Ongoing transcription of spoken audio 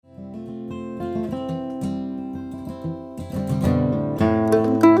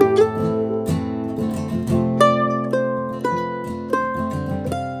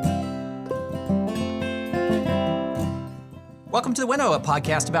Welcome to The Winnow, a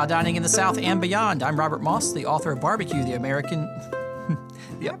podcast about dining in the South and beyond. I'm Robert Moss, the author of Barbecue, the American...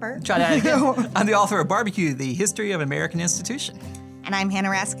 Try that again. I'm the author of Barbecue, the History of an American Institution. And I'm Hannah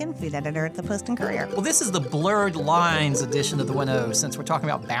Raskin, food editor at the Post and Courier. Well, this is the blurred lines edition of The Winnow, since we're talking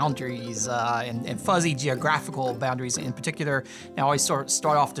about boundaries and fuzzy geographical boundaries in particular. Now, I always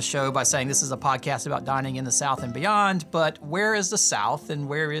start off the show by saying this is a podcast about dining in the South and beyond, but where is the South and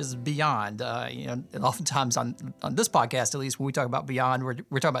where is beyond? And oftentimes on this podcast, at least, when we talk about beyond, we're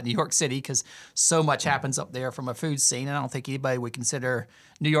talking about New York City because so much happens up there from a food scene, and I don't think anybody would consider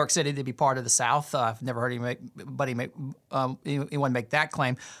New York City to be part of the South. I've never heard anyone make that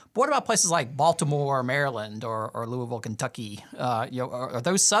claim. But what about places like Baltimore, Maryland, or Louisville, Kentucky? Are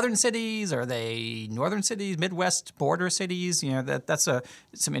those southern cities? Are they northern cities, Midwest border cities? That's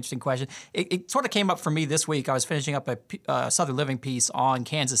some interesting question. It sort of came up for me this week. I was finishing up a Southern Living piece on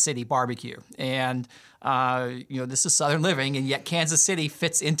Kansas City barbecue, and this is Southern Living, and yet Kansas City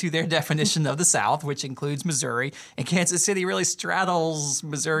fits into their definition of the South, which includes Missouri. And Kansas City really straddles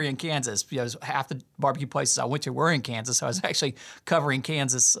Missouri and Kansas. Half the barbecue places I went to were in Kansas, so I was actually covering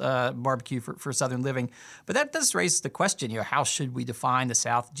Kansas barbecue for Southern Living. But that does raise the question, how should we define the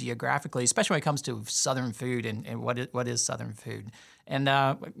South geographically, especially when it comes to Southern food and what is Southern food? And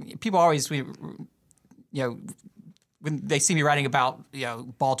people always, when they see me writing about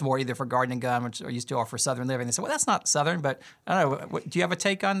Baltimore, either for Garden and Gun, which I used to, or for Southern Living, they say, well, that's not Southern, but I don't know. Do you have a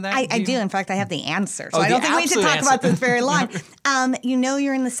take on that? I do. In fact, I have the answer. So I don't think we need to talk about this very long.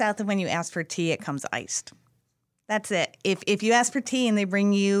 You're in the South, and when you ask for tea, it comes iced. That's it. If you ask for tea and they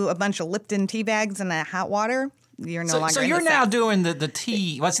bring you a bunch of Lipton tea bags and a hot water, you're no longer. So you're now doing the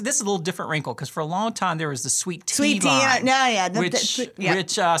tea. Well, see, this is a little different wrinkle because for a long time there was the sweet tea line,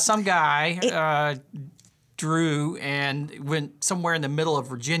 which some guy drew and went somewhere in the middle of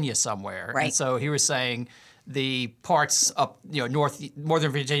Virginia somewhere. Right. And so he was saying the parts up,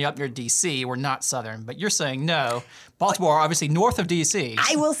 northern Virginia up near D.C. were not southern. But you're saying no. Baltimore, obviously north of D.C.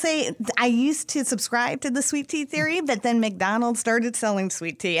 I will say I used to subscribe to the sweet tea theory, but then McDonald's started selling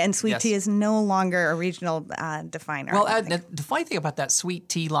sweet tea, and sweet tea is no longer a regional definer. Well, the funny thing about that sweet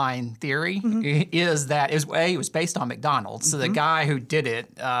tea line theory is that it was based on McDonald's. So the guy who did it,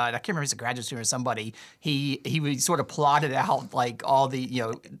 I can't remember if he's a graduate student or somebody, he sort of plotted out like all the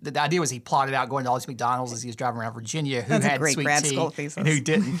idea was he plotted out going to all these McDonald's as he was driving around Virginia who had sweet tea and who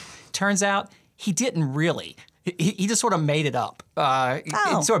didn't. Turns out he didn't really. He just sort of made it up.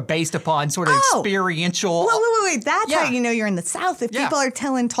 It's sort of based upon sort of experiential. Wait. That's how you know you're in the South. If people are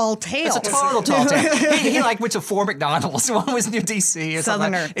telling tall tales. It's a total tall tale. He went to 4 McDonald's. One was near D.C. or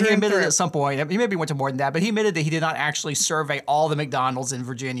something. And he admitted at some point, he maybe went to more than that, but he admitted that he did not actually survey all the McDonald's in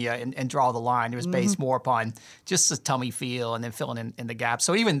Virginia and draw the line. It was based more upon just the tummy feel and then filling in the gaps.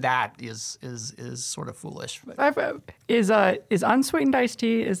 So even that is sort of foolish. Is unsweetened iced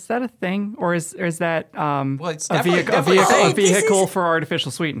tea, is that a thing? Or is that it's a vehicle for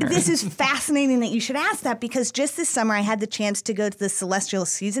artificial sweeteners? This is fascinating that you should ask that because just this summer I had the chance to go to the Celestial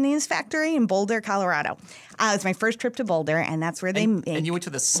Seasonings Factory in Boulder, Colorado. It was my first trip to Boulder, and that's where they make. And you went to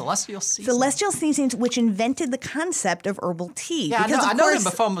the Celestial Seasonings? Celestial Seasonings, which invented the concept of herbal tea. Yeah, I know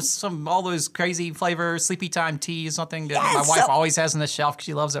them from all those crazy flavors, Sleepy Time tea is something that my wife always has on the shelf because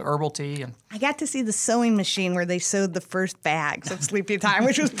she loves the herbal tea. And I got to see the sewing machine where they sewed the first bags of Sleepy Time,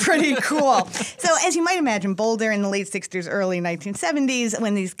 which was pretty cool. So as you might imagine, Boulder in the late 60s, early 1970s,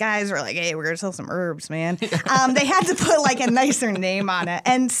 when these guys were like, hey, we're going to sell some herbs, man, they had to put like a nicer name on it.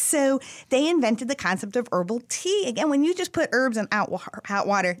 And so they invented the concept of herbal tea. Again, when you just put herbs in hot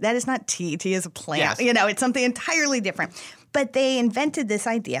water, that is not tea. Tea is a plant. Yes. It's something entirely different. But they invented this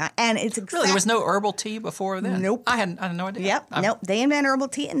idea, and it's really there was no herbal tea before then. Nope, I had no idea. Yep, nope. They invented herbal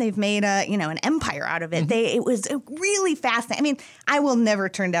tea, and they've made an empire out of it. It was really fascinating. I mean, I will never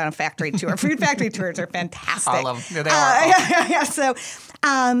turn down a factory tour. Food factory tours are fantastic. I love them. They are. Yeah. So,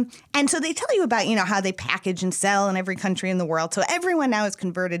 and so they tell you about how they package and sell in every country in the world. So everyone now is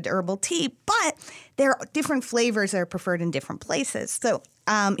converted to herbal tea, but there are different flavors that are preferred in different places. So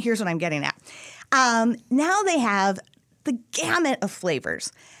here's what I'm getting at. Now they have the gamut of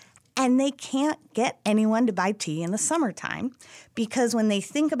flavors. And they can't get anyone to buy tea in the summertime because when they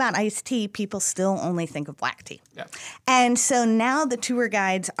think about iced tea, people still only think of black tea. Yeah. And so now the tour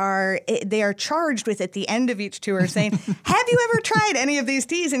guides are charged with at the end of each tour saying, have you ever tried any of these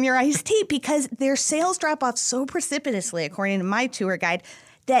teas in your iced tea? Because their sales drop off so precipitously, according to my tour guide,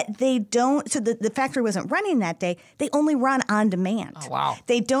 that they don't, so the factory wasn't running that day. They only run on demand. Oh, wow.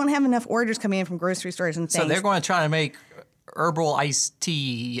 They don't have enough orders coming in from grocery stores and things. So they're going to try to make herbal iced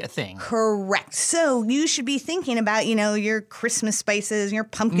tea a thing. Correct. So you should be thinking about, your Christmas spices, your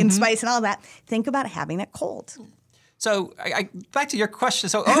pumpkin spice and all that. Think about having it cold. So back to your question.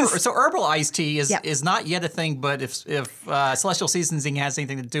 So herbal iced tea is not yet a thing, but if Celestial Seasoning has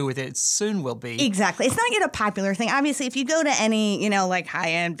anything to do with it, it soon will be. Exactly. It's not yet a popular thing. Obviously, if you go to any, like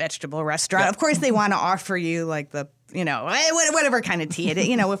high-end vegetable restaurant, of course they want to offer you like the whatever kind of tea it is,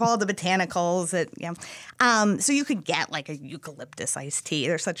 with all the botanicals. So you could get like a eucalyptus iced tea.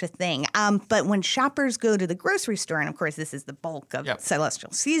 There's such a thing. But when shoppers go to the grocery store, and of course this is the bulk of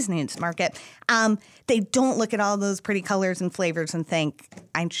Celestial Seasonings market, they don't look at all those pretty colors and flavors and think,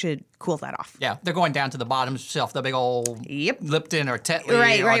 I should cool that off. Yeah, they're going down to the bottom shelf, the big old Lipton or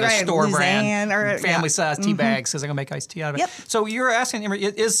Tetley or the store brand or, family-sized tea bags because they're going to make iced tea out of it. Yep. So you're asking,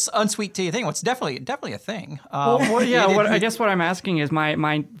 is unsweet tea a thing? Well, it's definitely a thing. I guess what I'm asking is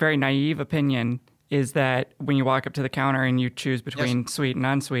my very naive opinion is that when you walk up to the counter and you choose between sweet and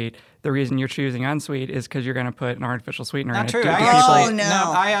unsweet, the reason you're choosing unsweet is because you're going to put an artificial sweetener in it. Not true.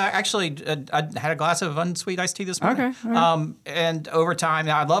 I actually I had a glass of unsweet iced tea this morning. Okay. Right. And over time,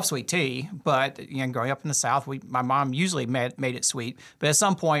 I love sweet tea, but growing up in the South, my mom usually made it sweet. But at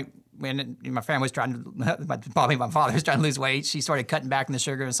some point, when my family was probably my father was trying to lose weight, she started cutting back on the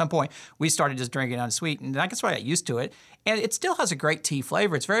sugar. At some point, we started just drinking unsweet, and I guess I got used to it. And it still has a great tea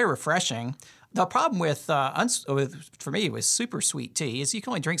flavor. It's very refreshing. The problem with for me with super sweet tea is you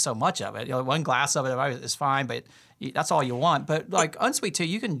can only drink so much of it. One glass of it is fine, but that's all you want. But like unsweet tea,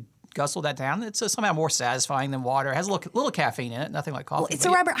 you can guzzle that down. It's somehow more satisfying than water. It has a little caffeine in it, nothing like coffee.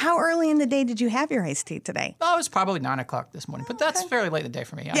 So, Robert, how early in the day did you have your iced tea today? Oh, it was probably 9 o'clock this morning, but that's fairly late in the day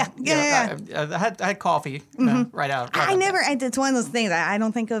for me. Yeah. I had coffee right out. It's one of those things. I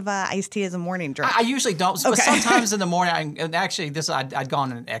don't think of iced tea as a morning drink. I usually don't. But sometimes in the morning, I'd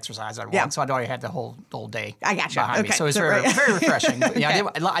gone and exercised at once, so I'd already had the whole day. I got you. Behind me, so it was very refreshing. But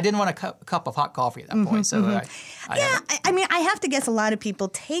I didn't want a cup of hot coffee at that point, so. I have to guess a lot of people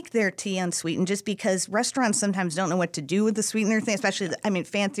take their tea unsweetened just because restaurants sometimes don't know what to do with the sweetener thing, especially,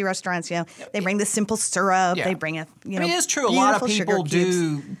 fancy restaurants, they bring the simple syrup, they bring it is true. A lot of people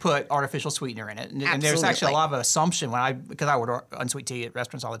do put artificial sweetener in it. And there's actually a lot of assumption because I order unsweet tea at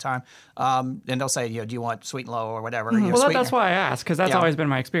restaurants all the time. And they'll say, do you want sweet and low or whatever? That's why I asked, because that's always been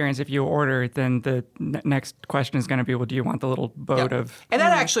my experience. If you order, then the next question is going to be, well, do you want the little boat of... And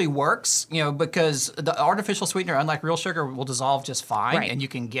that actually works, because the artificial sweetener, unlike real sugar, will dissolve just fine, and you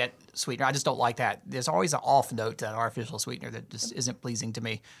can get sweetener. I just don't like that. There's always an off note to that artificial sweetener that just isn't pleasing to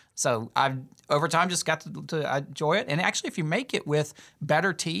me. So I've over time just got to enjoy it. And actually, if you make it with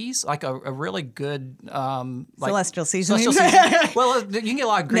better teas, like a really good Celestial Seasoning, well, you can get a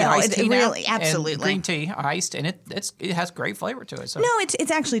lot of green iced tea now. Absolutely, and green tea iced, and it has great flavor to it. So. No,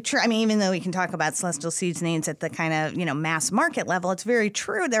 it's actually true. I mean, even though we can talk about Celestial Seasonings at the kind of mass market level, it's very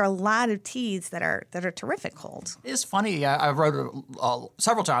true. There are a lot of teas that are terrific cold. It's funny. I wrote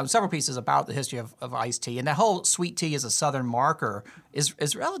several pieces about the history of iced tea, and that whole sweet tea as a Southern marker is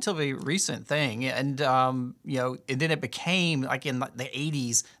a relatively recent thing, and and then it became like in the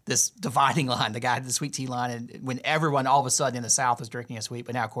 80s this dividing line. The guy had the sweet tea line, and when everyone all of a sudden in the South was drinking a sweet,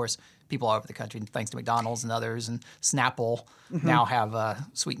 but now of course people all over the country, thanks to McDonald's and others and Snapple, now have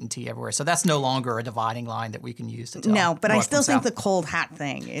sweetened tea everywhere. So that's no longer a dividing line that we can use to tell. No, but I still think the cold hot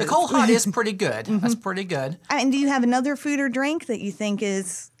thing is... The cold hot is pretty good. That's pretty good. And do you have another food or drink that you think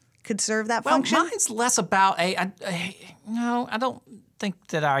could serve that function? Well, mine's less about no, I don't think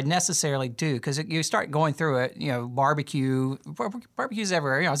that I necessarily do, because you start going through it. Barbecue's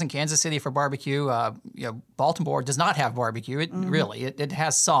everywhere. I was in Kansas City for barbecue. Baltimore does not have barbecue. It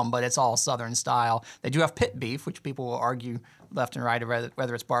has some, but it's all Southern style. They do have pit beef, which people will argue left and right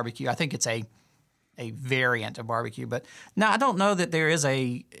whether it's barbecue. I think it's a variant of barbecue, but no, I don't know that there is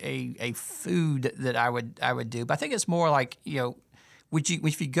a food that I would do. But I think it's more like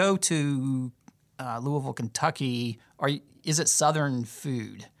if you go to Louisville, Kentucky, is it Southern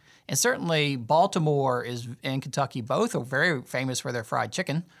food? And certainly Baltimore and Kentucky both are very famous for their fried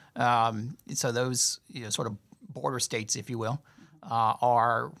chicken. So those sort of border states, if you will,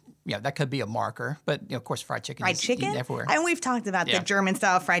 are that could be a marker. But of course, fried chicken is eaten everywhere. And we've talked about the German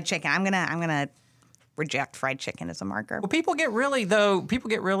style fried chicken. I'm gonna reject fried chicken as a marker. Well, people get really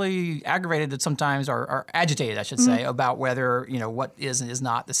aggravated that sometimes, or agitated, I should say, about whether, what is and is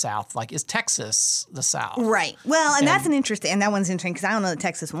not the South. Like, is Texas the South? Right. Well, and that's that one's interesting, because I don't know that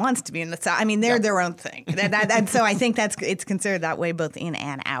Texas wants to be in the South. I mean, they're their own thing. So I think it's considered that way both in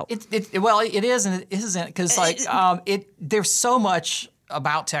and out. It is and it isn't, because there's so much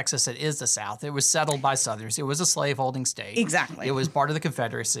about Texas that is the South. It was settled by Southerners. It was a slaveholding state. Exactly. It was part of the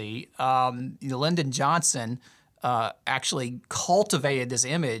Confederacy. Lyndon Johnson actually cultivated this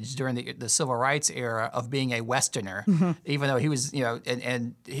image during the Civil Rights era of being a Westerner, even though he was,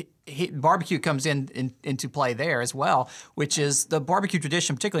 barbecue comes into play there as well, which is the barbecue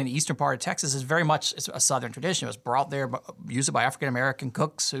tradition, particularly in the eastern part of Texas, is very much a Southern tradition. It was brought there, usually by African-American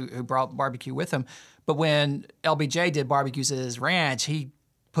cooks who brought barbecue with them. But when LBJ did barbecues at his ranch, he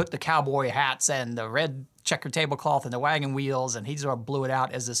put the cowboy hats and the red checkered tablecloth and the wagon wheels, and he sort of blew it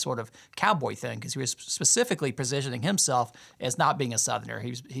out as this sort of cowboy thing because he was specifically positioning himself as not being a Southerner.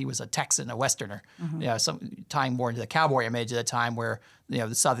 He was a Texan, a Westerner, tying more into the cowboy image at a time where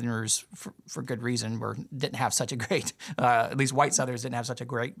the Southerners, for good reason, didn't have such a great, at least white Southerners didn't have such a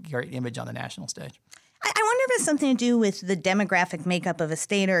great image on the national stage. I wonder if it has something to do with the demographic makeup of a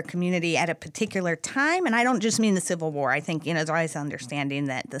state or a community at a particular time. And I don't just mean the Civil War. I think, there's always understanding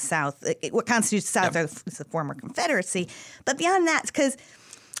that the South, what constitutes the South is the former Confederacy. But beyond that, because...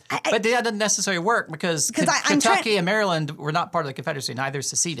 But that doesn't necessarily work because Kentucky and Maryland were not part of the Confederacy. Neither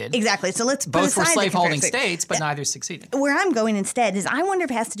seceded. Exactly. So let's both were slave-holding states, but neither succeeded. Where I'm going instead is I wonder if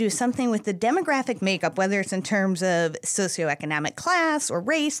it has to do with something with the demographic makeup, whether it's in terms of socioeconomic class or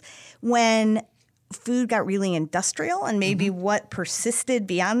race, when food got really industrial and maybe what persisted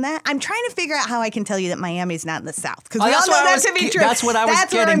beyond that. I'm trying to figure out how I can tell you that Miami's not in the South because we all know that to be true. That's what I was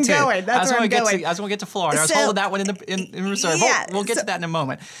getting to. That's where I'm going. I was going to get to Florida. I was holding that one in reserve. Yeah, we'll get to that in a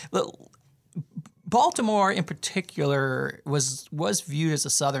moment. Baltimore, in particular, was viewed as a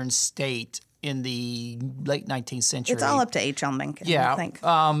Southern state in the late 19th century. It's all up to H.L. Mencken, I think.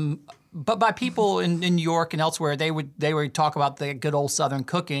 But by people in New York and elsewhere, they would talk about the good old Southern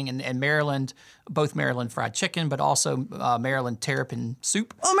cooking and Maryland, both Maryland fried chicken, but also Maryland terrapin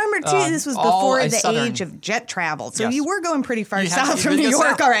soup. Well, remember too, this was before the age of jet travel, so you were going pretty far south from New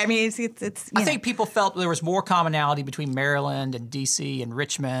York. All right, I mean, it's I think people felt there was more commonality between Maryland and D.C. and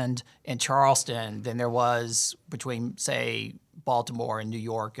Richmond and Charleston than there was between, say, Baltimore and New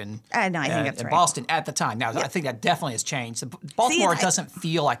York and Boston at the time. Now, I think that definitely has changed. Baltimore doesn't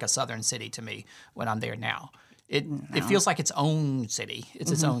feel like a Southern city to me when I'm there now. It feels like its own city. It's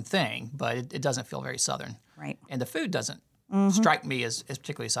its own thing, but it doesn't feel very Southern. Right. And the food doesn't strike me as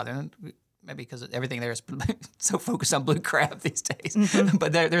particularly Southern, maybe because everything there is so focused on blue crab these days.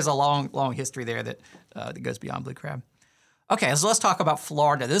 But there's a long history there that goes beyond blue crab. Okay, so let's talk about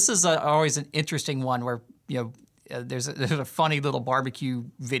Florida. This is always an interesting one where, there's a funny little barbecue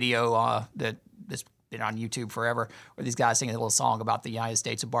video that's been on YouTube forever where these guys singing a little song about the United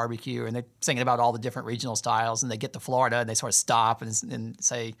States of barbecue, and they're singing about all the different regional styles, and they get to Florida and they sort of stop and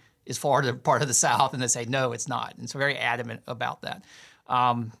say, is Florida part of the South? And they say, no, it's not. And so very adamant about that.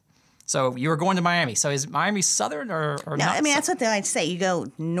 So you were going to Miami. So is Miami Southern or no, not? I mean, that's what they like to say. You go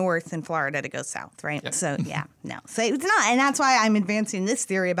north in Florida to go south, right? Yep. So, no. So it's not. And that's why I'm advancing this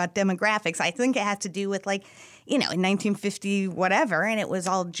theory about demographics. I think it has to do with in 1950 whatever, and it was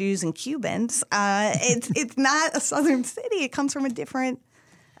all Jews and Cubans. It's not a Southern city. It comes from a different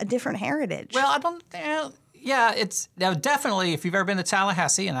heritage. Well, I don't think... Yeah, it's now definitely. If you've ever been to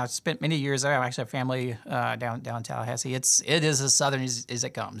Tallahassee, and I've spent many years there, I actually have family down in Tallahassee. It is as southern as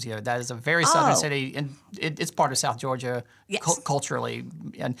it comes. That is a very southern city, and it's part of South Georgia culturally.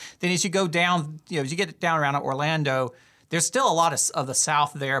 And then as you go down, as you get down around Orlando, there's still a lot of the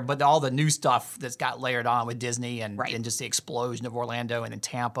South there, but all the new stuff that's got layered on with Disney and just the explosion of Orlando and in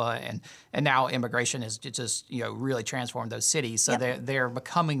Tampa and now immigration has just really transformed those cities. So they're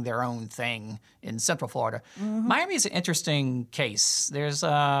becoming their own thing in Central Florida. Miami is an interesting case. There's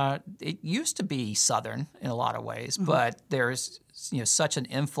it used to be Southern in a lot of ways, but there's such an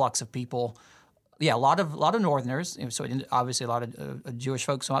influx of people. Yeah, a lot of Northerners. So obviously a lot of Jewish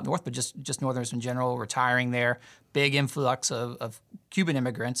folks out north, but just Northerners in general retiring there. Big influx of Cuban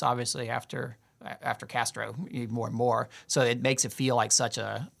immigrants, obviously after Castro, more and more. So it makes it feel like such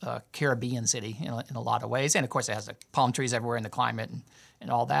a Caribbean city in a lot of ways. And of course, it has palm trees everywhere in the climate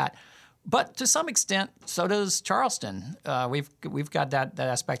and all that. But to some extent, so does Charleston. We've got that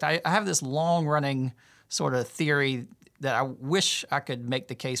aspect. I have this long running sort of theory that I wish I could make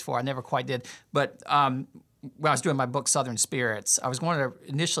the case for. I never quite did. But when I was doing my book, Southern Spirits, I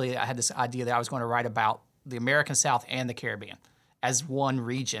had this idea that I was going to write about the American South and the Caribbean as one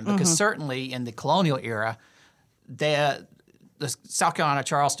region. Because certainly in the colonial era, the South Carolina,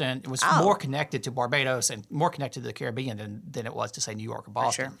 Charleston was more connected to Barbados and more connected to the Caribbean than it was to, say, New York or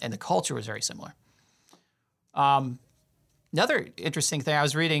Boston. Sure. And the culture was very similar. Another interesting thing, I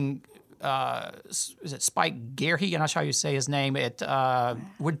was reading... is it Spike Garey? I'm not sure how you say his name, at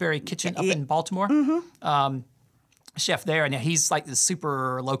Woodbury Kitchen up in Baltimore. Chef there, and he's like the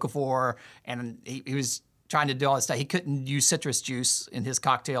super locavore, and he was trying to do all this stuff. He couldn't use citrus juice in his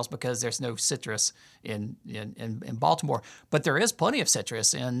cocktails because there's no citrus in Baltimore. But there is plenty of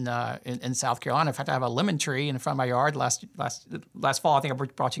citrus in South Carolina. In fact, I have a lemon tree in front of my yard. Last fall, I think I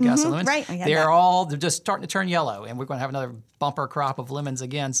brought you guys some lemons. Right, they're just starting to turn yellow, and we're going to have another bumper crop of lemons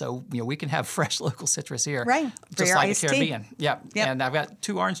again. So we can have fresh local citrus here, right? Just like the Caribbean. Yep. And I've got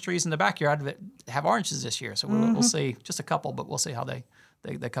 2 orange trees in the backyard that have oranges this year. So we'll see, just a couple, but we'll see how they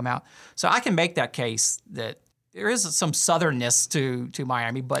come out. So I can make that case that there is some southernness to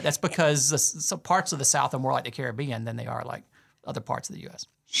Miami, but that's because some parts of the South are more like the Caribbean than they are like other parts of the U.S.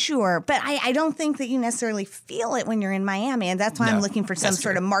 Sure, but I don't think that you necessarily feel it when you're in Miami, and that's why I'm looking for some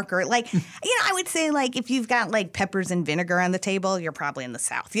sort of marker. Like, I would say, like, if you've got, like, peppers and vinegar on the table, you're probably in the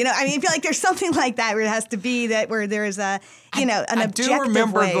South. I feel like there's something like that where it has to be that where there's an objective way. I do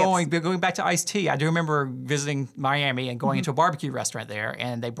remember going back to iced tea. I do remember visiting Miami and going into a barbecue restaurant there,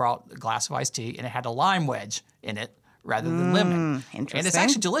 and they brought a glass of iced tea, and it had a lime wedge in it rather than lemon. Interesting. And it's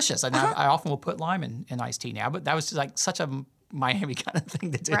actually delicious. And I often will put lime in iced tea now, but that was just like such a Miami kind of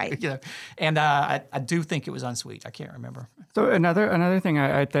thing to do, right? And I do think it was unsweet. I can't remember. So another thing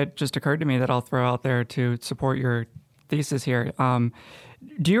that just occurred to me that I'll throw out there to support your thesis here.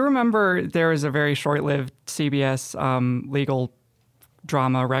 Do you remember there was a very short-lived CBS legal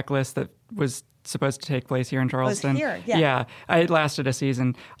drama, Reckless, that was supposed to take place here in Charleston? Was here, yeah. Yeah, it lasted a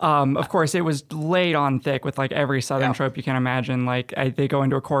season. Of course, it was laid on thick with like every Southern trope you can imagine. Like they go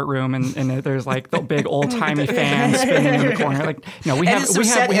into a courtroom and there's like the big old timey fan spinning in the corner. Like we have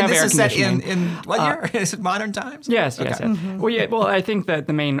air conditioning. In what year? Is it modern times? Yes. Mm-hmm. Well, I think that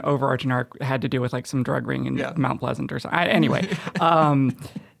the main overarching arc had to do with like some drug ring in Mount Pleasant or something. Anyway,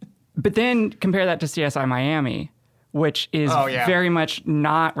 but then compare that to CSI Miami, which is very much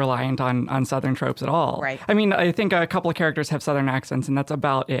not reliant on Southern tropes at all. Right. I mean, I think a couple of characters have Southern accents, and that's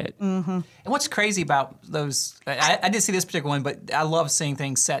about it. Mm-hmm. And what's crazy about those, I didn't see this particular one, but I love seeing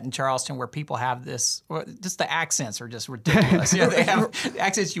things set in Charleston where people have this, just the accents are just ridiculous. They have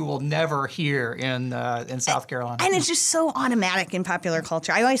accents you will never hear in South Carolina. And it's just so automatic in popular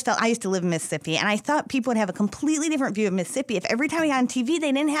culture. I always felt, I used to live in Mississippi, and I thought people would have a completely different view of Mississippi if every time we got on TV,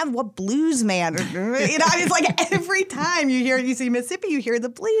 they didn't have what blues man. It's like every time you see Mississippi, you hear the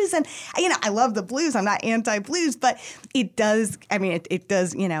blues. And, I love the blues. I'm not anti-blues, but it does, it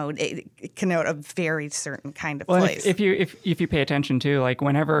does connote a very certain kind of place. If you pay attention to, like,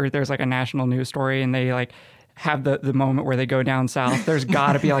 whenever there's like a national news story and they like have the moment where they go down south, there's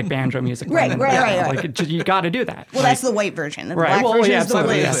got to be like banjo music. Right. Like you got to do that. Well, that's the white version. The right. black version is the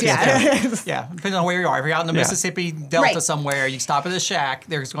blues. Yeah. Depending on where you are. If you're out in the Mississippi Delta somewhere, you stop at a shack,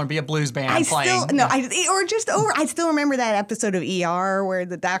 there's going to be a blues band playing. I still remember that episode of ER where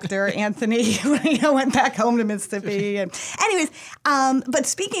the doctor, Anthony, went back home to Mississippi. And anyways, but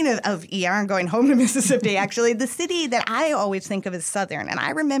speaking of ER and going home to Mississippi, actually, the city that I always think of as Southern, and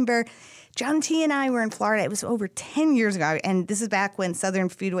I remember John T. and I were in Florida. It was over 10 years ago, and this is back when Southern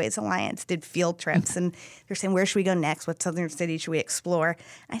Foodways Alliance did field trips, and they're saying, where should we go next? What Southern city should we explore?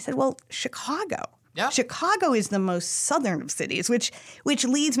 And I said, well, Chicago. Yeah. Chicago is the most Southern of cities, which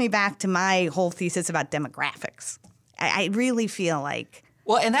leads me back to my whole thesis about demographics. I really feel like...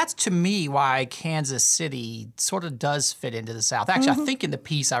 Well, and that's, to me, why Kansas City sort of does fit into the South. Actually, I think in the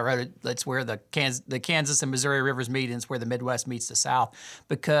piece I wrote, that's where the Kansas and Missouri rivers meet, and it's where the Midwest meets the South,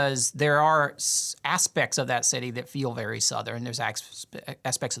 because there are aspects of that city that feel very Southern. There's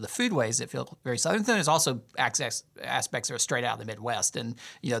aspects of the foodways that feel very Southern. Then there's also aspects that are straight out of the Midwest, and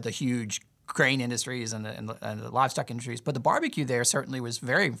the huge grain industries and the livestock industries. But the barbecue there certainly was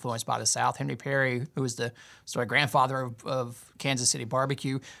very influenced by the South. Henry Perry, who was the sort of grandfather of Kansas City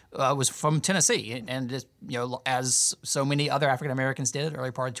barbecue, was from Tennessee. And just, as so many other African Americans did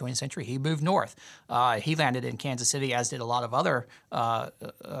early part of the 20th century, he moved north. He landed in Kansas City, as did a lot of other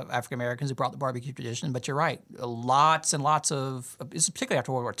African Americans who brought the barbecue tradition. But you're right, lots and lots of, particularly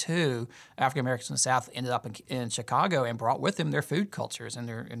after World War II, African Americans in the South ended up in Chicago and brought with them their food cultures and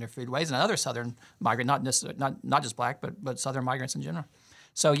their food ways, and other Southern migrant, not just black, but Southern migrants in general.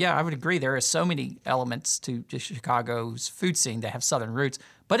 So yeah, I would agree. There are so many elements to Chicago's food scene that have Southern roots,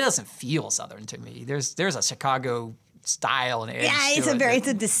 but it doesn't feel Southern to me. There's a Chicago style and edge. Yeah, it's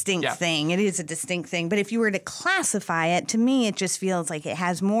a distinct thing. It is a distinct thing. But if you were to classify it, to me, it just feels like it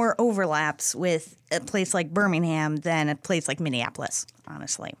has more overlaps with a place like Birmingham than a place like Minneapolis.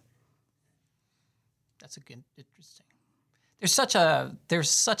 Honestly, that's a good, interesting.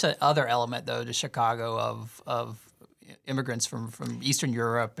 There's such a other element though to Chicago of immigrants from Eastern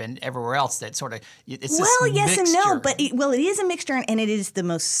Europe and everywhere else that sort of it's well, this yes mixture. and no, but it is a mixture, and it is the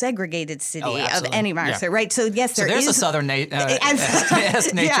most segregated city of any market, right? So yes, so there's a southern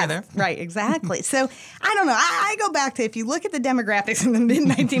nature there, right? Exactly. So I don't know. I go back to, if you look at the demographics in the mid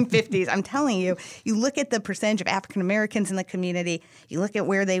 1950s, I'm telling you, you look at the percentage of African Americans in the community, you look at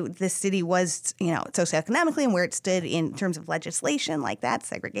where the city was, socioeconomically, and where it stood in terms of legislation like that,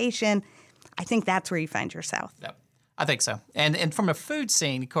 segregation. I think that's where you find your South. Yep. I think so. And from a food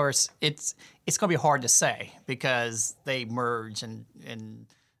scene, of course, it's going to be hard to say because they merge and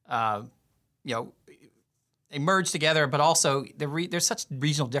they merge together, but also there's such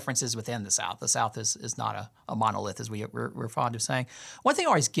regional differences within the South. The South is not a monolith, as we're fond of saying. One thing that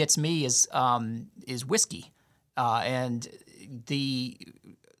always gets me is whiskey, and the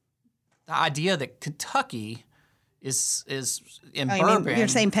idea that Kentucky is in bourbon. You're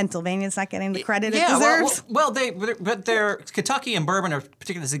saying Pennsylvania's not getting the credit it deserves? Well, they're Kentucky and bourbon are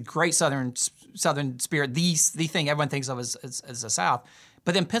particularly a great southern spirit. The thing everyone thinks of as the South,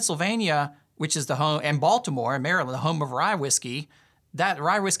 but then Pennsylvania, which is the home, and Baltimore and Maryland, the home of rye whiskey. That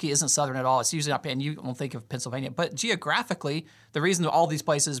rye whiskey isn't southern at all. It's usually not, and you don't think of Pennsylvania. But geographically, the reason all these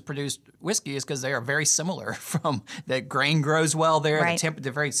places produce whiskey is because they are very similar. From the grain grows well there, right.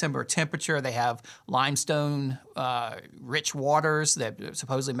 the very similar temperature. They have limestone, rich waters that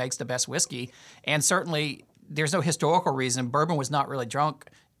supposedly makes the best whiskey. And certainly, there's no historical reason. Bourbon was not really drunk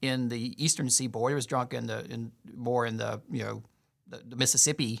in the eastern seaboard. It was drunk more in the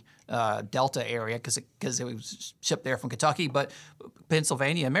Mississippi Delta area because it was shipped there from Kentucky, but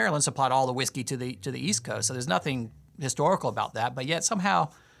Pennsylvania and Maryland supplied all the whiskey to the East Coast. So there's nothing historical about that, but yet somehow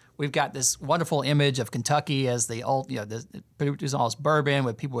we've got this wonderful image of Kentucky as the old, producing all this bourbon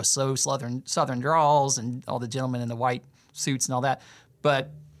with people with so southern drawls and all the gentlemen in the white suits and all that.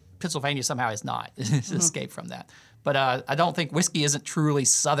 But Pennsylvania somehow is not. It's escaped from that. But I don't think whiskey isn't truly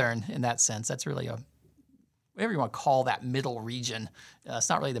southern in that sense. That's really whatever you want to call that middle region. It's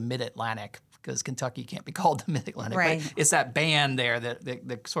not really the mid-Atlantic because Kentucky can't be called the mid-Atlantic. Right. But it's that band there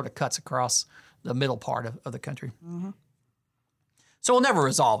that sort of cuts across the middle part of the country. Mm-hmm. So we'll never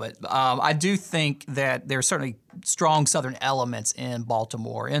resolve it. I do think that there's certainly strong southern elements in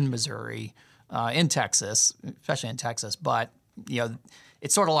Baltimore, in Missouri, in Texas, especially in Texas. But,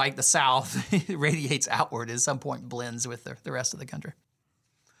 it's sort of like the South radiates outward at some point, blends with the rest of the country.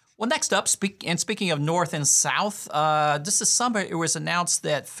 Well, next up, speaking of North and South, just this summer it was announced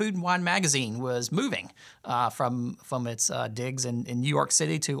that Food and Wine magazine was moving from its digs in New York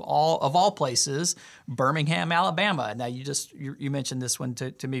City to all places, Birmingham, Alabama. Now you mentioned this one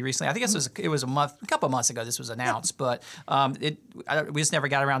to me recently. I think it was a couple of months ago this was announced, but we just never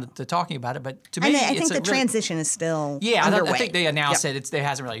got around to talking about it. But to me, I think the transition is still underway. I think they announced it. It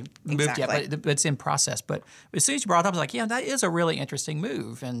hasn't really moved yet, but it's in process. But as soon as you brought it up, I was like, that is a really interesting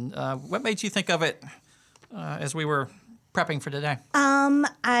move. And what made you think of it as we were prepping for today?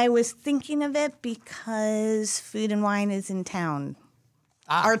 I was thinking of it because Food and Wine is in town.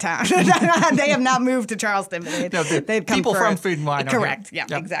 Our town. They have not moved to Charleston. But they've come people from Food and Wine. Correct. Yeah,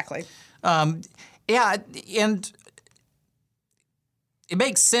 exactly. And it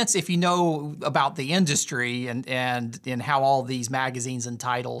makes sense if you know about the industry and how all these magazines and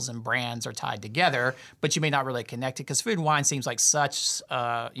titles and brands are tied together, but you may not really connect it because Food and Wine seems like such,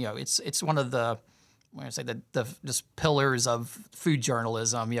 it's one of the, the just pillars of food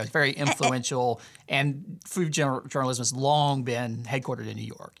journalism. It's very influential, and food journalism has long been headquartered in New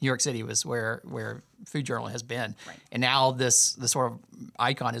York. New York City was where food journalism has been, right. And now this sort of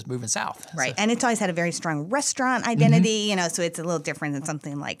icon is moving south. Right, and it's always had a very strong restaurant identity. So it's a little different than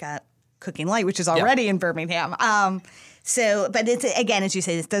something like Cooking Light, which is already in Birmingham. But it's, again, as you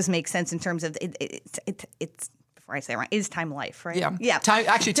say, this does make sense in terms of it's. I say it wrong, is Time Life, right? Yeah. Time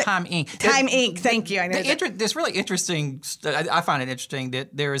Inc. Time Inc. Thank you. This really interesting. I find it interesting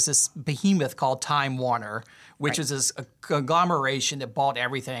that there is this behemoth called Time Warner, which is this a conglomeration that bought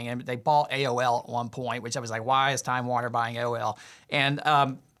everything, and they bought AOL at one point. Which I was like, why is Time Warner buying AOL? And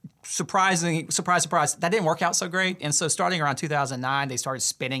surprise, that didn't work out so great. And so starting around 2009, they started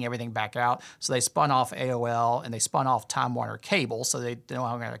spinning everything back out. So they spun off AOL and they spun off Time Warner Cable. So they no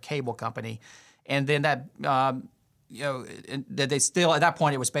longer had a cable company, and then that. They still, at that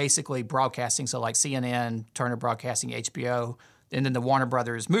point, it was basically broadcasting. So like CNN, Turner Broadcasting, HBO, and then the Warner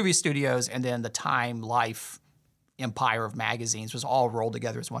Brothers movie studios, and then the Time Life empire of magazines was all rolled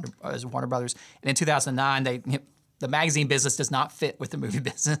together as Warner Brothers. And in 2009, the magazine business does not fit with the movie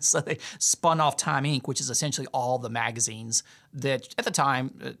business. So they spun off Time Inc., which is essentially all the magazines that at the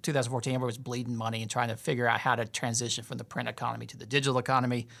time, 2014, everyone was bleeding money and trying to figure out how to transition from the print economy to the digital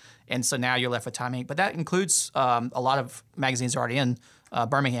economy. And so now you're left with Time Inc. But that includes a lot of magazines already in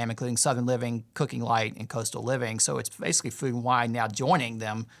Birmingham, including Southern Living, Cooking Light, and Coastal Living. So it's basically Food and Wine now joining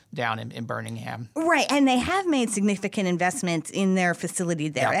them down in Birmingham. Right, and they have made significant investments in their facility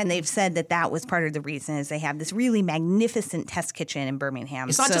there, and they've said that was part of the reason is they have this really magnificent test kitchen in Birmingham.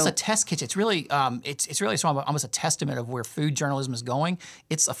 It's not just a test kitchen. It's really it's really almost a testament of where food journalism is going.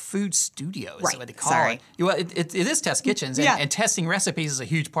 It's a food studio, is what they call it. Well, it is test kitchens, and testing recipes is a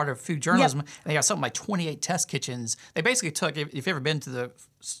huge part of food journalism. And they have something like 28 test kitchens. They basically took, if you've ever been to the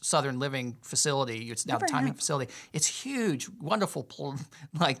Southern Living facility, it's now the Time Inc. facility. It's huge, wonderful,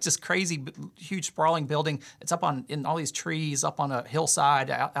 like just crazy, huge, sprawling building. It's up in all these trees, up on a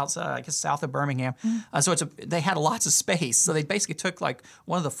hillside outside, I guess, south of Birmingham. So they had lots of space. So they basically took like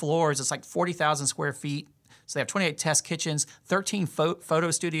one of the floors. It's like 40,000 square feet. So they have 28 test kitchens, 13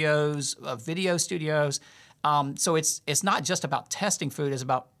 photo studios, video studios. So it's not just about testing food. It's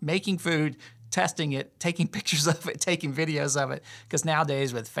about making food, testing it, taking pictures of it, taking videos of it. Because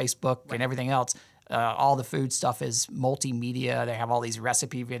nowadays with Facebook and everything else, all the food stuff is multimedia. They have all these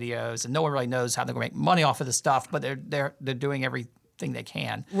recipe videos, and no one really knows how they're going to make money off of the stuff. But they're doing everything they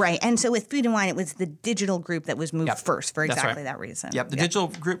can. Right. And so with Food and Wine, it was the digital group that was moved first for exactly that reason. Yep. The digital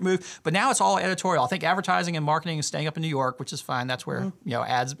group moved, but now it's all editorial. I think advertising and marketing is staying up in New York, which is fine. That's where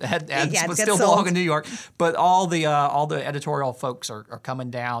ads still belong in New York. But all the editorial folks are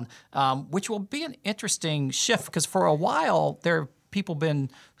coming down, which will be an interesting shift because for a while people been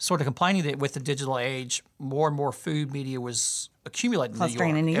sort of complaining that with the digital age, more and more food media was accumulated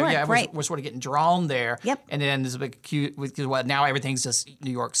in New York. Yeah, we're sort of getting drawn there. Yep. And then there's a big because now everything's just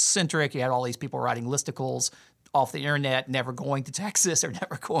New York centric. You had all these people writing listicles off the internet, never going to Texas or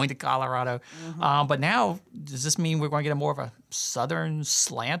never going to Colorado. But now, does this mean we're going to get more of a Southern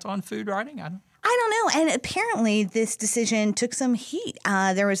slant on food writing? I don't know. And apparently this decision took some heat.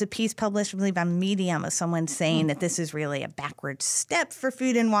 There was a piece published, I believe, on Medium of someone saying that this is really a backward step for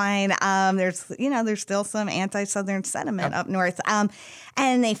Food and Wine. There's still some anti-Southern sentiment up north.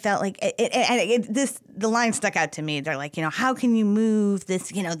 And they felt like the line stuck out to me. They're like, how can you move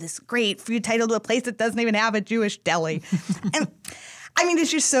this great food title to a place that doesn't even have a Jewish deli? And I mean,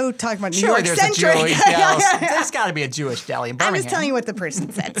 it's just so talking about New York centric. There's got to be a Jewish deli in Birmingham. I'm just telling you what the person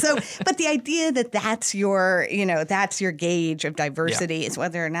said. So, but the idea that's your gauge of diversity is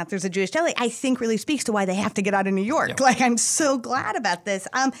whether or not there's a Jewish deli, I think really speaks to why they have to get out of New York. Yep. Like, I'm so glad about this.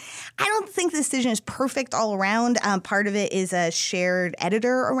 I don't think the decision is perfect all around. Part of it is a shared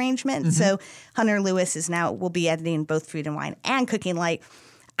editor arrangement. So Hunter Lewis will be editing both Food and Wine and Cooking Light.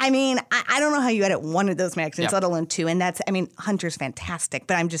 I mean, I don't know how you edit one of those magazines, let alone two. And Hunter's fantastic.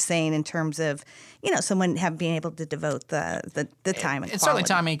 But I'm just saying in terms of, someone being able to devote the time and quality. It's certainly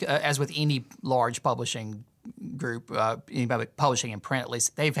timing, as with any large publishing group, anybody publishing in print, at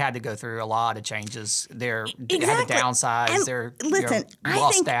least, they've had to go through a lot of changes. They had to downsize their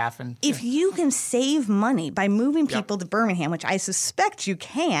lost staff. And if you can save money by moving people to Birmingham, which I suspect you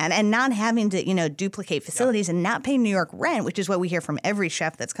can, and not having to duplicate facilities and not pay New York rent, which is what we hear from every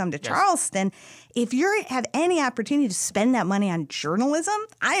chef that's come to Charleston. If you have any opportunity to spend that money on journalism,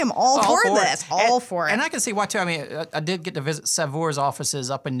 I am all for this. All for it. And I can see why too. I mean, I did get to visit Savour's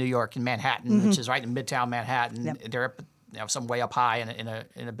offices up in New York in Manhattan, which is right in Midtown Manhattan. Yep. They're up, some way up high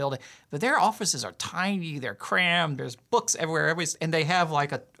in a building, but their offices are tiny. They're crammed. There's books everywhere, and they have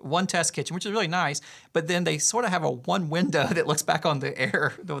like one test kitchen, which is really nice. But then they sort of have one window that looks back on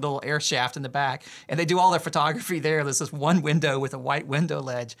the little air shaft in the back, and they do all their photography there. There's this one window with a white window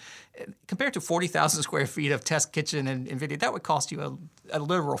ledge. Compared to 40,000 square feet of test kitchen and video, that would cost you a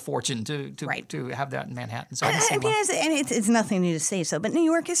literal fortune to have that in Manhattan. So it's nothing new to say so, but New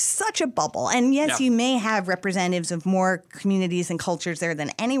York is such a bubble. And yes, you may have representatives of more communities and cultures there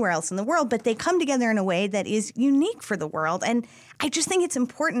than anywhere else in the world, but they come together in a way that is unique for the world. And I just think it's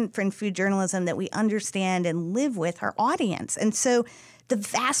important for in food journalism that we understand and live with our audience. And so the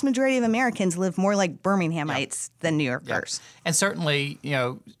vast majority of Americans live more like Birminghamites than New Yorkers. And certainly,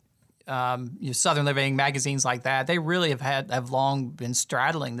 Southern Living, magazines like that, they really have long been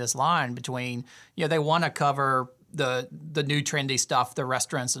straddling this line between, they want to cover the new trendy stuff, the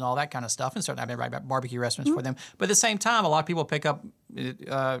restaurants and all that kind of stuff, and certainly I've been writing about barbecue restaurants for them. But at the same time, a lot of people pick up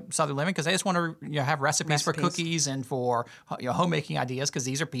Southern Living because they just want to have recipes for cookies and for homemaking ideas, because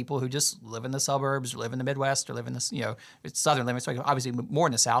these are people who just live in the suburbs, or live in the Midwest, or live in this it's Southern Living, so obviously more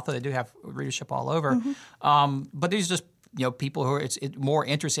in the South, though they do have readership all over. But these are just people who are it's more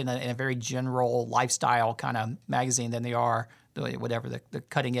interested in a very general lifestyle kind of magazine than they are whatever the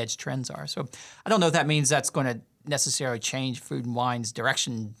cutting edge trends are. So I don't know if that means that's going to necessarily change Food and Wine's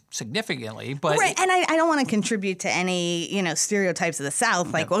direction significantly, but right. And I don't want to contribute to any stereotypes of the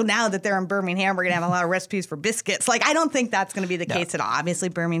South. Like, well, now that they're in Birmingham, we're gonna have a lot of recipes for biscuits. Like, I don't think that's going to be the case at all. Obviously,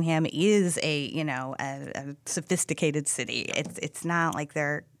 Birmingham is a sophisticated city. It's not like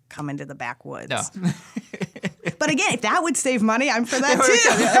they're coming to the backwoods. No. But again, if that would save money, I'm for that too.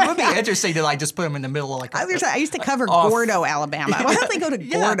 It would be interesting to just put them in the middle of I used to cover Gordo, Alabama. Why don't they go to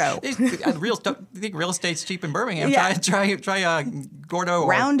Gordo? Think real estate's cheap in Birmingham. Yeah. Try Gordo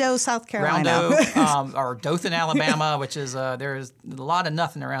or Roundo, South Carolina, or Dothan, Alabama, which is there's a lot of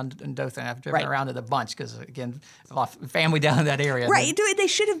nothing around in Dothan. I've driven around it a bunch because again, a lot of family down in that area. Right. They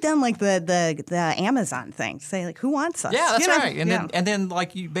should have done like the Amazon thing. Say like, who wants us? Yeah, that's right. And then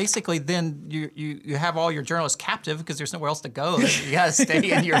like you basically then you have all your journalists captive because there's nowhere else to go. You got to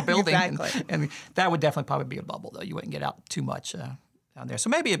stay in your building. Exactly. And that would definitely probably be a bubble though. You wouldn't get out too much down there. So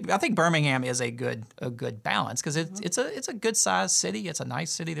maybe I think Birmingham is a good balance because it's a good sized city. It's a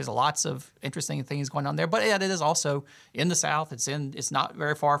nice city. There's lots of interesting things going on there. But it is also in the South. It's not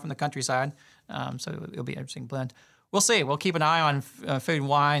very far from the countryside. So it'll be an interesting blend. We'll see. We'll keep an eye on Food and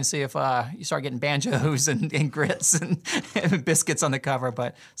Wine, see if you start getting banjos and grits and biscuits on the cover.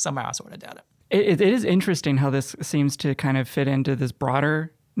 But somehow I sort of doubt it. It is interesting how this seems to kind of fit into this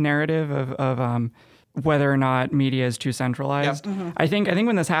broader narrative of whether or not media is too centralized. Yep. Mm-hmm. I think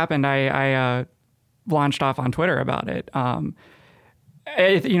when this happened, I launched off on Twitter about it.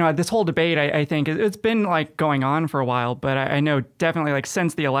 This whole debate, I think it's been like going on for a while, but I know definitely like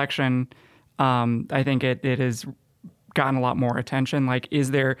since the election, I think it has gotten a lot more attention. Like,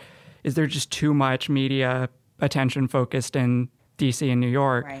 is there just too much media attention focused in DC and New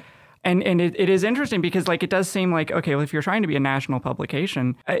York? Right. And it is interesting because like it does seem like, okay, well, if you're trying to be a national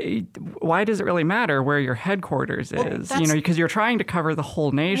publication, why does it really matter where your headquarters is? Because you're trying to cover the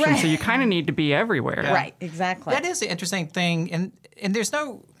whole nation, right. So you kind of need to be everywhere. Yeah. Right, exactly. That is the interesting thing, and there's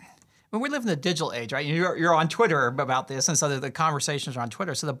no. When we live in the digital age, right? You're on Twitter about this, and so the conversations are on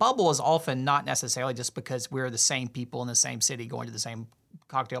Twitter. So the bubble is often not necessarily just because we're the same people in the same city going to the same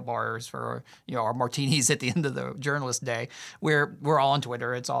cocktail bars for our martinis at the end of the journalist day. We're all on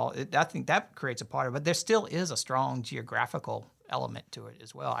Twitter. I think that creates a part of it. But there still is a strong geographical element to it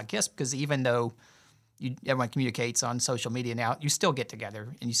as well. I guess because even though everyone communicates on social media now, you still get together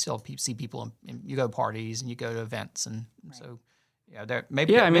and you still see people and you go to parties and you go to events and right. So. Yeah,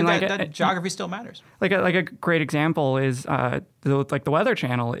 maybe that geography still matters. Like a great example is the Weather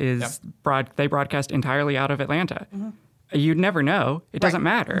Channel is they broadcast entirely out of Atlanta. Mm-hmm. You'd never know. It doesn't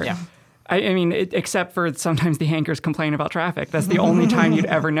matter. Yeah. I mean, except for sometimes the anchors complain about traffic. That's the only time you'd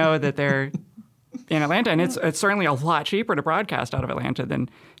ever know that they're in Atlanta. And it's certainly a lot cheaper to broadcast out of Atlanta than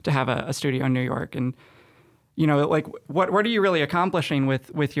to have a studio in New York. And like what are you really accomplishing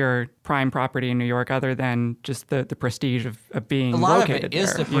with your prime property in New York other than just the prestige of being located there? A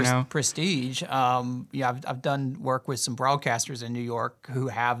lot of it is the prestige. I've done work with some broadcasters in New York who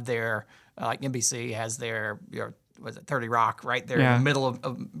have their, like NBC has their, 30 Rock right there in the middle of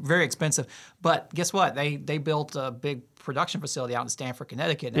very expensive. But guess what? They built a big production facility out in Stamford,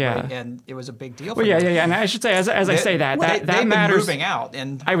 Connecticut, and it was a big deal for them. Yeah. And I should say, as I say that matters. Moving out,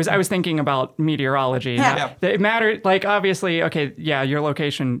 and I was thinking about meteorology. Yeah. It mattered. Like obviously, okay, your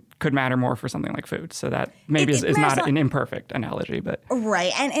location could matter more for something like food. So that maybe is not an imperfect analogy, but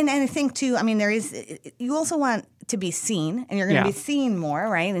right. And I think too. I mean, you also want to be seen, and you're going to be seen more,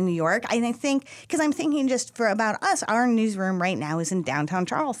 right, in New York. And I think because I'm thinking just for about us, our newsroom right now is in downtown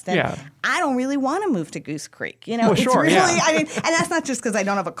Charleston. Yeah. I don't really want to move to Goose Creek. Well, it's sure, really, I mean, and that's not just because I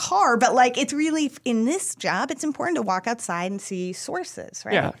don't have a car, but like it's really in this job, it's important to walk outside and see sources,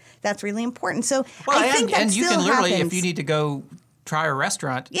 right? Yeah. That's really important. So I think that you still can literally, happens. if you need to go try a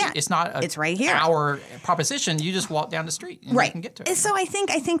restaurant, it's not it's right here. Our proposition. You just walk down the street and you can get to it. So I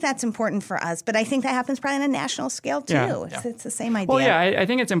think that's important for us, but I think that happens probably on a national scale too. Yeah. It's the same idea. Well, I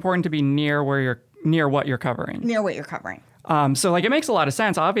think it's important to be near what you're covering. Near what you're covering. So like it makes a lot of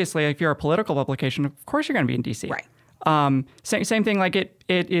sense. Obviously, if you're a political publication, of course you're going to be in DC. Right. Same thing. Like it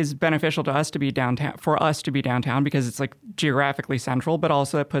is beneficial to us to be downtown, because it's like geographically central, but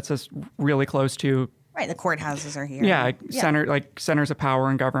also it puts us really close to. Right, the courthouses are here. Yeah, centers of power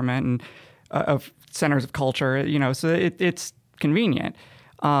and government and of centers of culture. So it's convenient.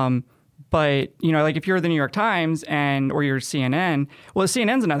 But like if you're the New York Times or you're CNN, well,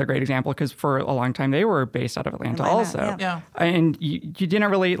 CNN's another great example because for a long time they were based out of Atlanta also. Yeah. And you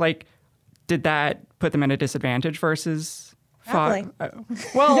didn't really did that put them at a disadvantage versus? Probably.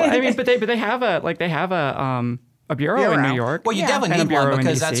 Well, I mean, but they have a a bureau in New York. Well, you definitely need one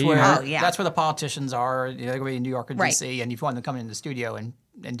because that's where that's where the politicians are. You know, they're going to be in New York or Right. DC, and if you want them to come in the studio and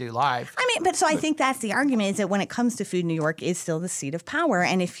do live. I mean, but so I think that's the argument is that when it comes to food, New York is still the seat of power.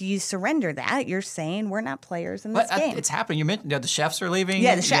 And if you surrender that, you're saying we're not players in this game. It's happening. You mentioned the chefs are leaving.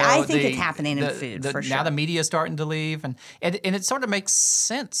 Yeah, I think it's happening in food for sure. Now the media is starting to leave. And it sort of makes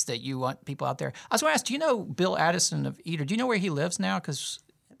sense that you want people out there. I was going to ask, do you know Bill Addison of Eater? Do you know where he lives now? Because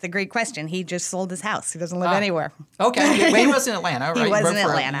it's a great question. He just sold his house. He doesn't live anywhere. Okay. Well, he was in Atlanta, right? He was in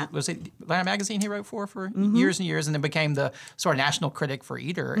Atlanta. Was it Atlanta Magazine he wrote for years and years, and then became the sort of national critic for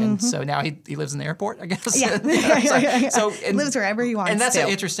Eater. And so now he lives in the airport, I guess. Yeah. Lives wherever he wants and that's to. an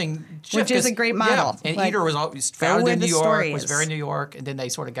interesting shift. Which is a great model. Yeah. And Eater was always founded in New York, was very New York, and then they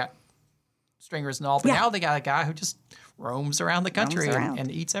sort of got stringers and all. But now they got a guy who just roams around the country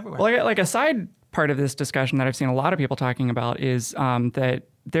and eats everywhere. Well, like a side part of this discussion that I've seen a lot of people talking about is that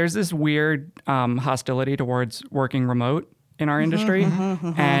there's this weird hostility towards working remote in our industry.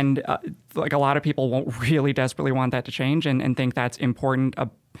 And like a lot of people won't really desperately want that to change and think that's important.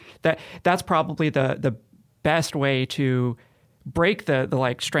 That's probably the best way to break the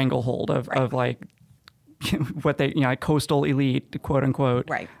like stranglehold of like what they, like coastal elite, quote unquote,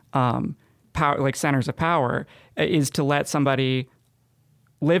 power, like centers of power, is to let somebody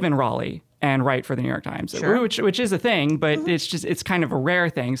live in Raleigh and write for the New York Times, which is a thing, but it's kind of a rare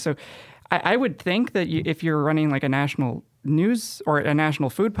thing. So I would think that if you're running like a national news or a national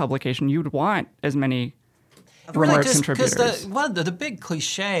food publication, you'd want as many remote contributors. Because one of the big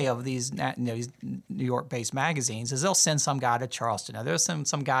cliche of these these New York-based magazines is they'll send some guy to Charleston, or they'll send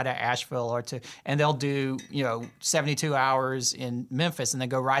some guy to Asheville, and they'll do 72 hours in Memphis, and then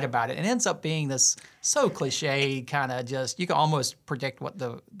go write about it. And it ends up being this so cliche kind of just you can almost predict what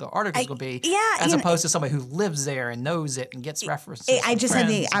the articles will be, as opposed to somebody who lives there and knows it and gets references. I just had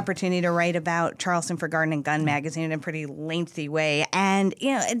the opportunity to write about Charleston for Garden and Gun magazine in a pretty lengthy way, and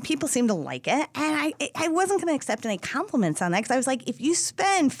and people seem to like it, and I wasn't going to accept any compliments on that because I was like, if you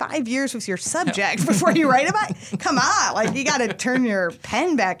spend 5 years with your subject before you write about it, come on, like you got to turn your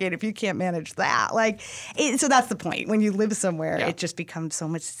pen back in if you can't manage that. So that's the point. When you live somewhere, it just becomes so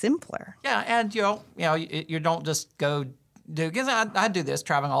much simpler. Yeah, and you don't just go do, because I do this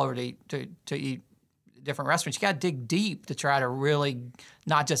traveling all over to eat different restaurants. You got to dig deep to try to really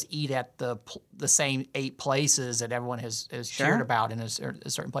not just eat at the same 8 places that everyone has shared about in a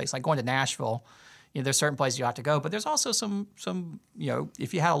certain place. Like going to Nashville, there's certain places you have to go, but there's also some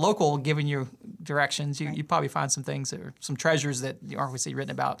if you had a local giving you directions, you probably find some things or some treasures that you aren't going to see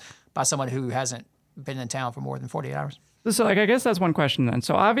written about by someone who hasn't been in town for more than 48 hours. So, I guess that's one question then.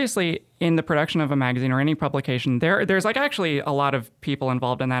 So, obviously, in the production of a magazine or any publication, there's actually a lot of people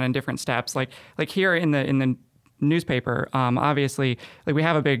involved in that in different steps. Like here in the newspaper, obviously, we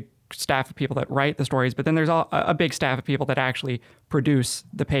have a big staff of people that write the stories, but then there's a big staff of people that actually produce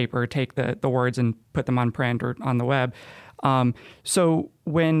the paper, take the words and put them on print or on the web. So,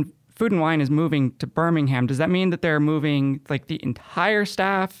 when Food and Wine is moving to Birmingham, does that mean that they're moving like the entire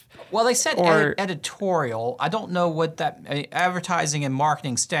staff? Well, they said editorial. I don't know what that advertising and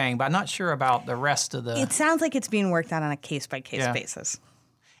marketing staying, but I'm not sure about the rest of the. It sounds like it's being worked on a case-by-case basis.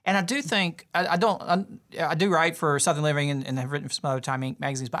 And I do think I do write for Southern Living and have written for some other Time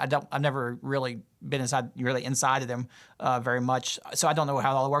magazines, but I've never really been inside of them very much, so I don't know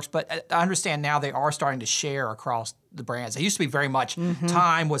how it all works. But I understand now they are starting to share across the brands. It used to be very much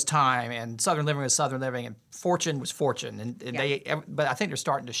Time was Time and Southern Living was Southern Living and Fortune was Fortune, and but I think they're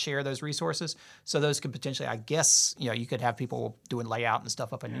starting to share those resources. So those could potentially, I guess, you could have people doing layout and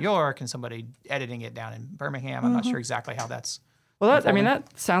stuff up in New York and somebody editing it down in Birmingham. I'm not sure exactly how that's. Well,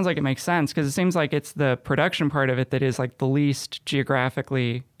 that sounds like it makes sense because it seems like it's the production part of it that is like the least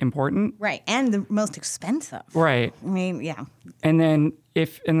geographically important. Right, and the most expensive. Right. I mean, yeah. And then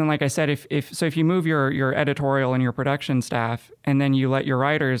like I said, if you move your editorial and your production staff and then you let your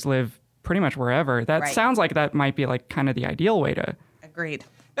writers live pretty much wherever, that sounds like that might be like kind of the ideal way to. Agreed.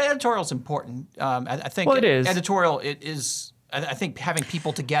 But editorial is important. I think it is. Editorial is. I think having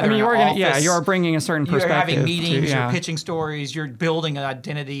people together. I mean, you are bringing a certain perspective. You're having meetings. You're pitching stories. You're building an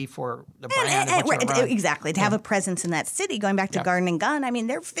identity for the brand. Exactly, to have a presence in that city. Going back to Garden and Gun, I mean,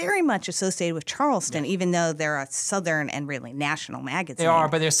 they're very much associated with Charleston, even though they're a Southern and really national magazine. They are,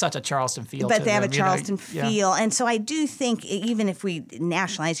 but there's such a Charleston feel. But they have a Charleston feel, and so I do think even if we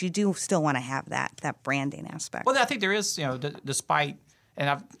nationalize, you do still want to have that branding aspect. Well, I think there is, despite,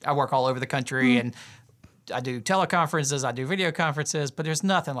 and I work all over the country and. I do teleconferences, I do video conferences, but there's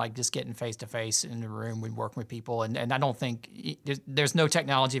nothing like just getting face-to-face in the room and working with people. And I don't think there's no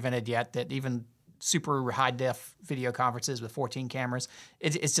technology invented yet that even super high-def video conferences with 14 cameras,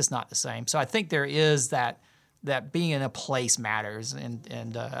 it's just not the same. So I think there is that that being in a place matters,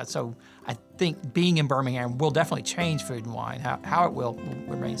 and so I think being in Birmingham will definitely change Food and Wine. How it will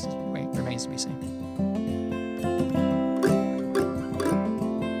remains to be seen.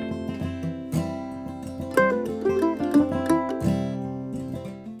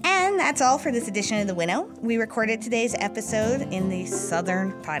 That's all for this edition of The Winnow. We recorded today's episode in the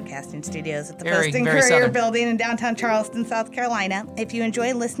Southern Podcasting Studios at the Post and Courier building in downtown Charleston, South Carolina. If you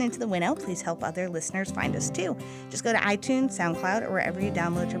enjoy listening to The Winnow, please help other listeners find us too. Just go to iTunes, SoundCloud, or wherever you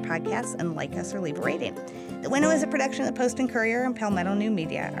download your podcasts and like us or leave a rating. The Winnow is a production of the Post and Courier and Palmetto New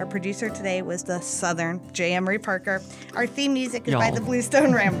Media. Our producer today was the Southern J. Emery Parker. Our theme music is by the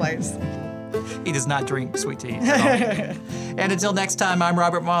Bluestone Ramblers. He does not drink sweet tea at all. And until next time, I'm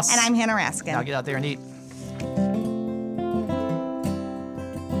Robert Moss. And I'm Hannah Raskin. Now get out there and eat.